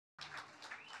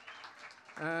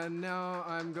And now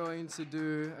I'm going to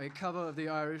do a cover of the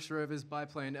Irish Rover's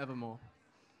Biplane, Evermore.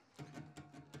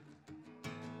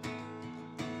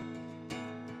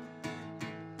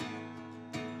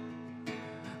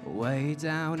 Way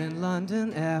down in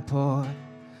London airport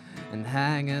and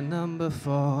hangar number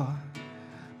 4,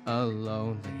 a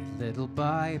lonely little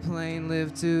biplane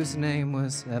lived whose name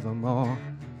was Evermore.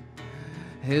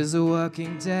 His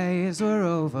working days were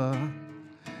over,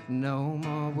 no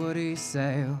more would he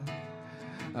sail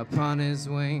upon his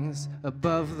wings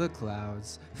above the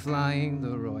clouds, flying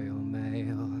the Royal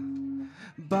Mail.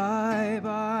 Bye,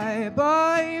 bye,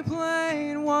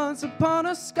 biplane, once upon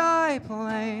a sky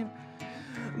plane.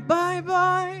 Bye,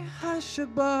 bye,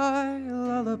 hush-a-bye,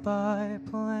 lullaby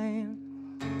plane.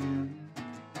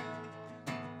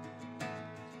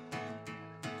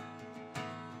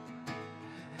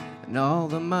 And all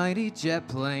the mighty jet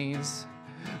planes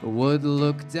would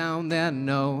look down their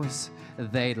nose.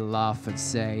 They'd laugh and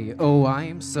say, oh,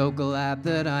 I'm so glad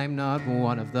that I'm not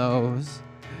one of those.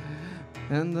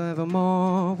 And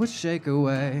Evermore would shake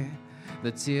away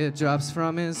the teardrops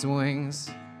from his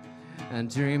wings and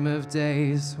dream of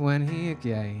days when he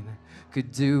again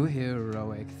could do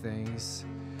heroic things.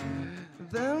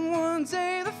 Then one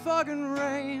day the fog and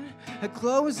rain had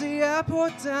closed the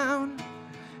airport down,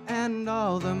 and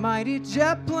all the mighty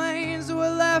jet planes were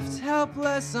left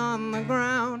helpless on the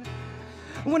ground.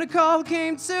 When a call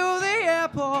came to the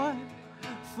airport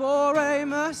for a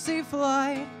mercy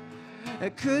flight,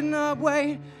 it could not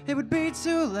wait, it would be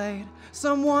too late.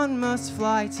 Someone must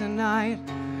fly tonight.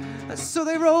 So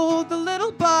they rolled the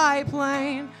little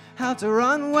biplane out to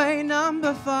runway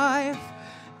number 5.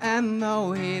 And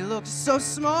though he looked so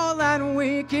small and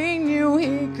weak, he knew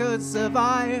he could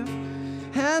survive.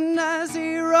 And as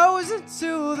he rose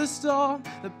into the storm,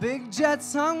 the big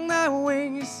jets hung their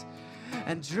wings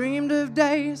and dreamed of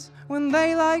days when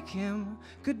they, like him,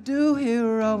 could do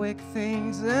heroic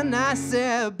things. And I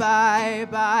said, bye,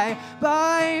 bye,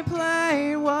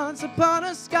 biplane, once upon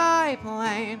a sky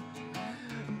plane.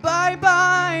 Bye,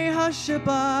 bye,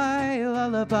 hush-a-bye,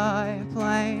 lullaby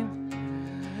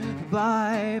plane.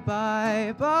 Bye,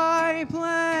 bye,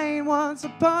 biplane, once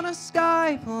upon a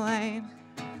sky plane.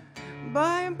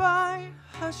 Bye, bye,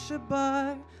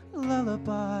 hush-a-bye,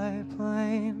 lullaby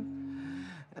plane.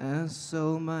 And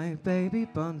so, my baby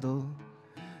bundle,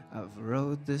 I've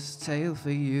wrote this tale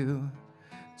for you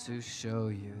to show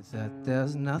you that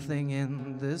there's nothing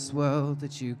in this world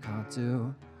that you can't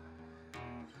do.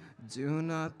 Do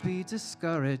not be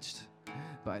discouraged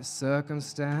by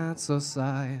circumstance or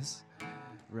size.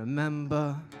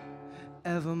 Remember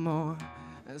Evermore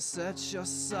and set your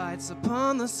sights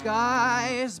upon the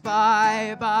skies.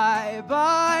 Bye, bye,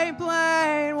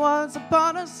 biplane, once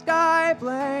upon a sky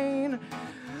plane.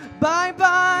 Bye,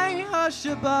 bye,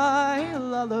 hush-a-bye,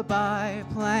 lullaby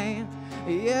plane.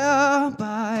 Yeah,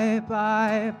 bye,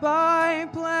 bye,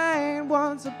 biplane,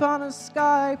 once upon a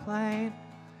sky plane.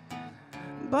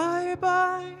 Bye,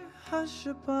 bye,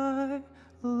 hush-a-bye,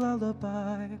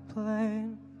 lullaby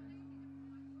plane.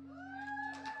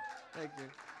 Thank you.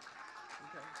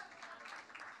 Okay.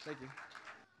 Thank you.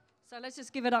 So let's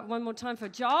just give it up one more time for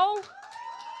Joel.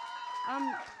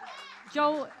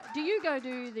 Joel, do you go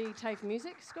to the TAFE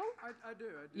music school? I do.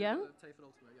 Yeah? TAFE at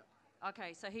Ultimate, yeah.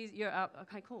 Okay, so you're up.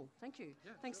 Okay, cool. Thank you.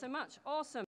 Yeah, Thanks so much.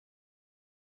 Awesome.